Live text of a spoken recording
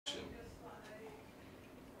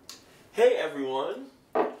Hey everyone,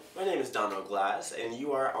 my name is Donald Glass and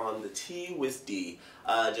you are on the T with D.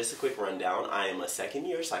 Just a quick rundown, I am a second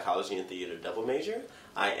year psychology and theater double major.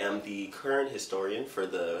 I am the current historian for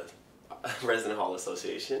the Resident Hall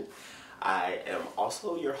Association. I am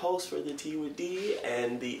also your host for the T with D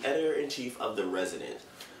and the editor-in-chief of The Resident.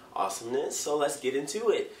 Awesomeness, so let's get into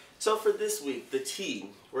it. So for this week, the T,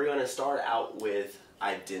 we're going to start out with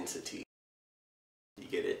identity. You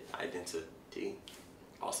get it? Identity.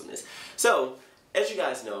 Awesomeness. So, as you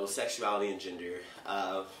guys know, sexuality and gender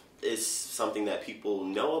is something that people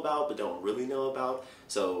know about but don't really know about.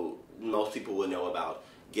 So, most people will know about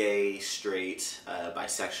gay, straight,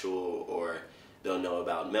 bisexual, or they'll know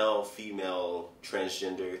about male, female,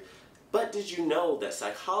 transgender. But did you know that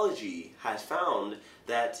psychology has found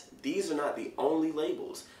that these are not the only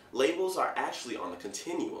labels? Labels are actually on a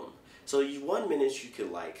continuum. So, one minute you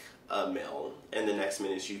can like a male, and the next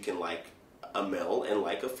minute you can like a male and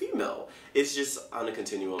like a female. It's just on a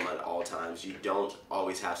continuum at all times. You don't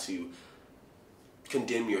always have to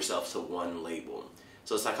condemn yourself to one label.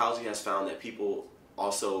 So psychology has found that people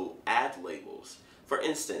also add labels. For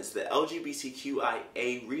instance, the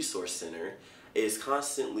LGBTQIA Resource Center is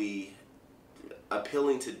constantly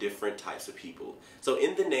appealing to different types of people. So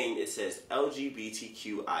in the name it says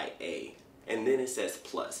LGBTQIA and then it says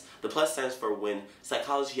plus. The plus stands for when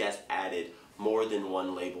psychology has added more than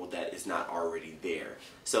one label that is not already there.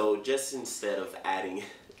 So just instead of adding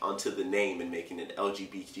onto the name and making it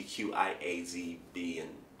LGBTQIAZB and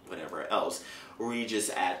whatever else, we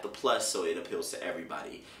just add the plus so it appeals to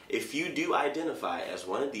everybody. If you do identify as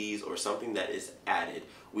one of these or something that is added,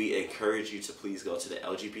 we encourage you to please go to the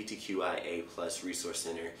LGBTQIA Plus Resource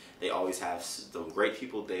Center. They always have some great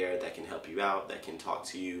people there that can help you out, that can talk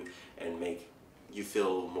to you and make you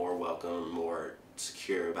feel more welcome, more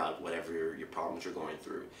secure about whatever your problems you're going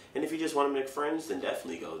through. And if you just want to make friends, then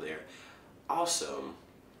definitely go there. Also,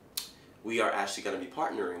 we are actually going to be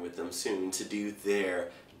partnering with them soon to do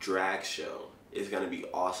their drag show. It's going to be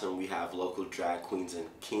awesome. We have local drag queens and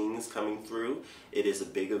kings coming through. It is a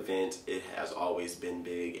big event. It has always been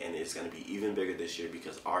big, and it's going to be even bigger this year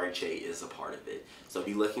because RHA is a part of it. So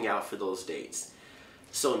be looking out for those dates.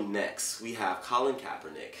 So next, we have Colin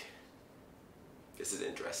Kaepernick. This is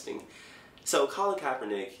interesting. So Colin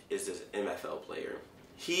Kaepernick is this NFL player.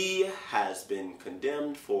 He has been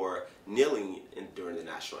condemned for kneeling during the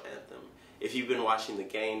national anthem. If you've been watching the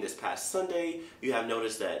game this past Sunday, you have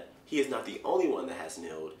noticed that he is not the only one that has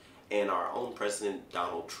kneeled, and our own President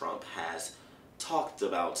Donald Trump has talked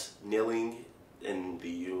about kneeling in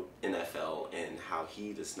the NFL and how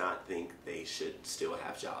he does not think they should still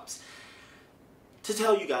have jobs. To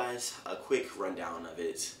tell you guys a quick rundown of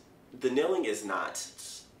it, the kneeling is not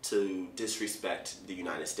to disrespect the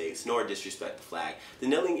United States nor disrespect the flag. The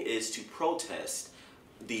kneeling is to protest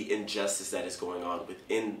the injustice that is going on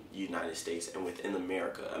within the United States and within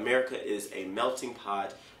America. America is a melting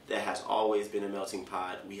pot that has always been a melting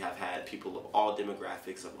pot. We have had people of all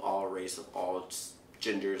demographics, of all race, of all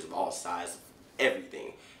genders, of all sizes,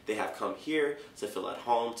 everything. They have come here to feel at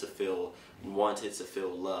home, to feel wanted, to feel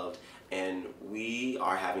loved. And we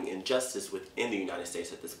are having injustice within the United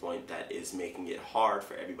States at this point that is making it hard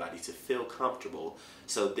for everybody to feel comfortable.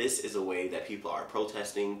 So this is a way that people are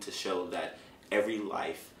protesting to show that every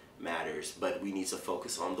life matters, but we need to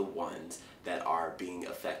focus on the ones that are being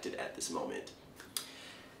affected at this moment.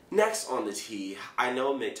 Next on the T, I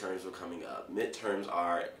know midterms are coming up. Midterms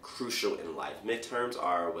are crucial in life. Midterms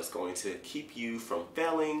are what's going to keep you from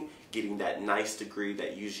failing, getting that nice degree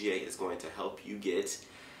that UGA is going to help you get.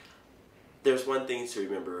 There's one thing to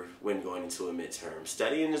remember when going into a midterm.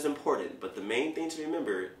 Studying is important, but the main thing to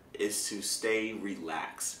remember is to stay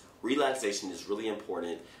relaxed. Relaxation is really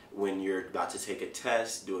important when you're about to take a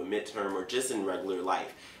test, do a midterm, or just in regular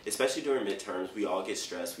life. Especially during midterms, we all get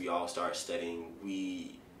stressed, we all start studying,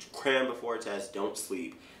 we cram before a test, don't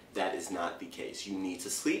sleep. That is not the case. You need to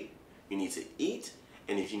sleep, you need to eat,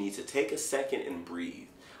 and if you need to take a second and breathe.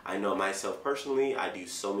 I know myself personally, I do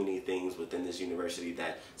so many things within this university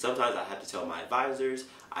that sometimes I have to tell my advisors,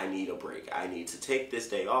 I need a break. I need to take this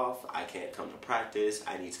day off. I can't come to practice.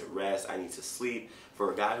 I need to rest. I need to sleep.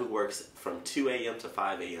 For a guy who works from 2 a.m. to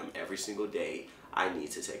 5 a.m. every single day, I need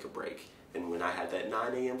to take a break. And when I have that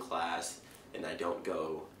 9 a.m. class and I don't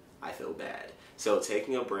go, I feel bad. So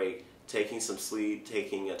taking a break, taking some sleep,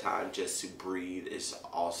 taking a time just to breathe is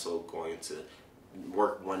also going to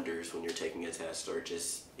work wonders when you're taking a test or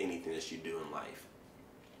just anything that you do in life.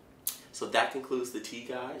 So that concludes the T,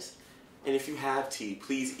 guys. And if you have tea,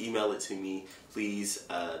 please email it to me. Please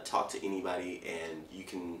talk to anybody, and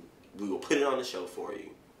we will put it on the show for you.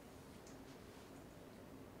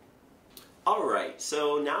 Alright,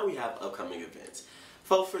 so now we have upcoming events.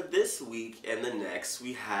 So for this week and the next,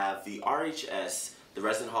 we have the RHS, the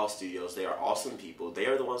Resident Hall Studios. They are awesome people. They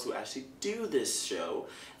are the ones who actually do this show.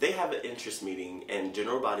 They have an interest meeting and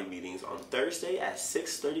general body meetings on Thursday at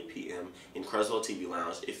 6:30 p.m. in Creswell TV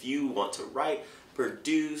Lounge. If you want to write,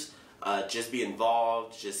 produce, just be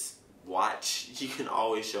involved, just watch, you can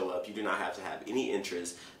always show up. You do not have to have any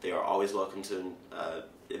interest. They are always welcome to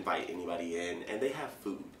invite anybody in, and they have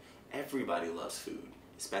food. Everybody loves food,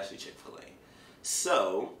 especially Chick-fil-A.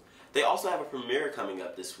 So, they also have a premiere coming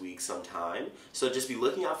up this week sometime. So just be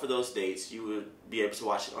looking out for those dates. You would be able to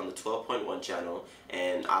watch it on the 12.1 channel,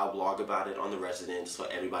 and I'll blog about it on The Resident so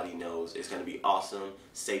everybody knows. It's going to be awesome.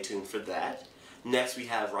 Stay tuned for that. Next, we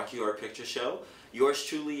have Rocky Horror Picture Show. Yours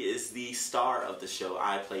truly is the star of the show.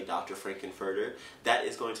 I play Dr. Frankenfurter. That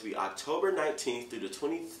is going to be October 19th through the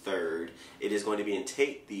 23rd. It is going to be in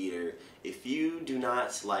Tate Theater. If you do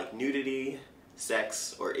not like nudity,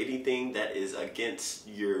 sex, or anything that is against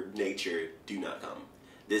your nature, do not come.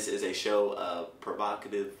 This is a show of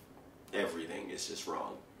provocative everything. It's just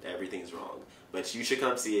wrong. Everything's wrong. But you should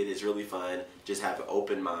come see it. It's really fun. Just have an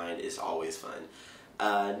open mind. It's always fun.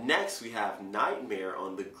 Next, we have Nightmare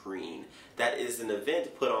on the Green. That is an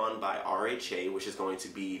event put on by RHA, which is going to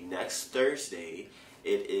be next Thursday.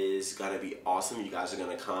 It is going to be awesome. You guys are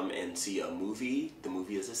going to come and see a movie. The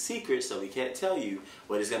movie is a secret, so we can't tell you,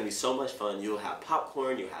 but it's going to be so much fun. You'll have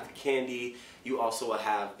popcorn, you'll have candy. You also will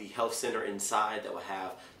have the health center inside that will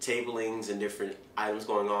have tablings and different items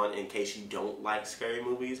going on in case you don't like scary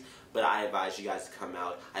movies, but I advise you guys to come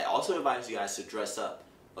out. I also advise you guys to dress up.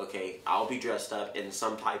 Okay, I'll be dressed up in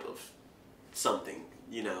some type of something,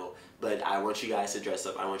 you know, but I want you guys to dress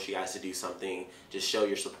up. I want you guys to do something. Just show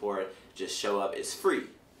your support. Just show up. It's free.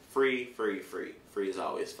 Free, free, free. Free is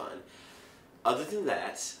always fun. Other than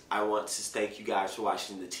that, I want to thank you guys for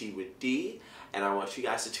watching The Tea with D, and I want you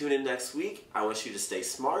guys to tune in next week. I want you to stay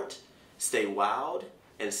smart, stay wild,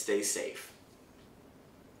 and stay safe.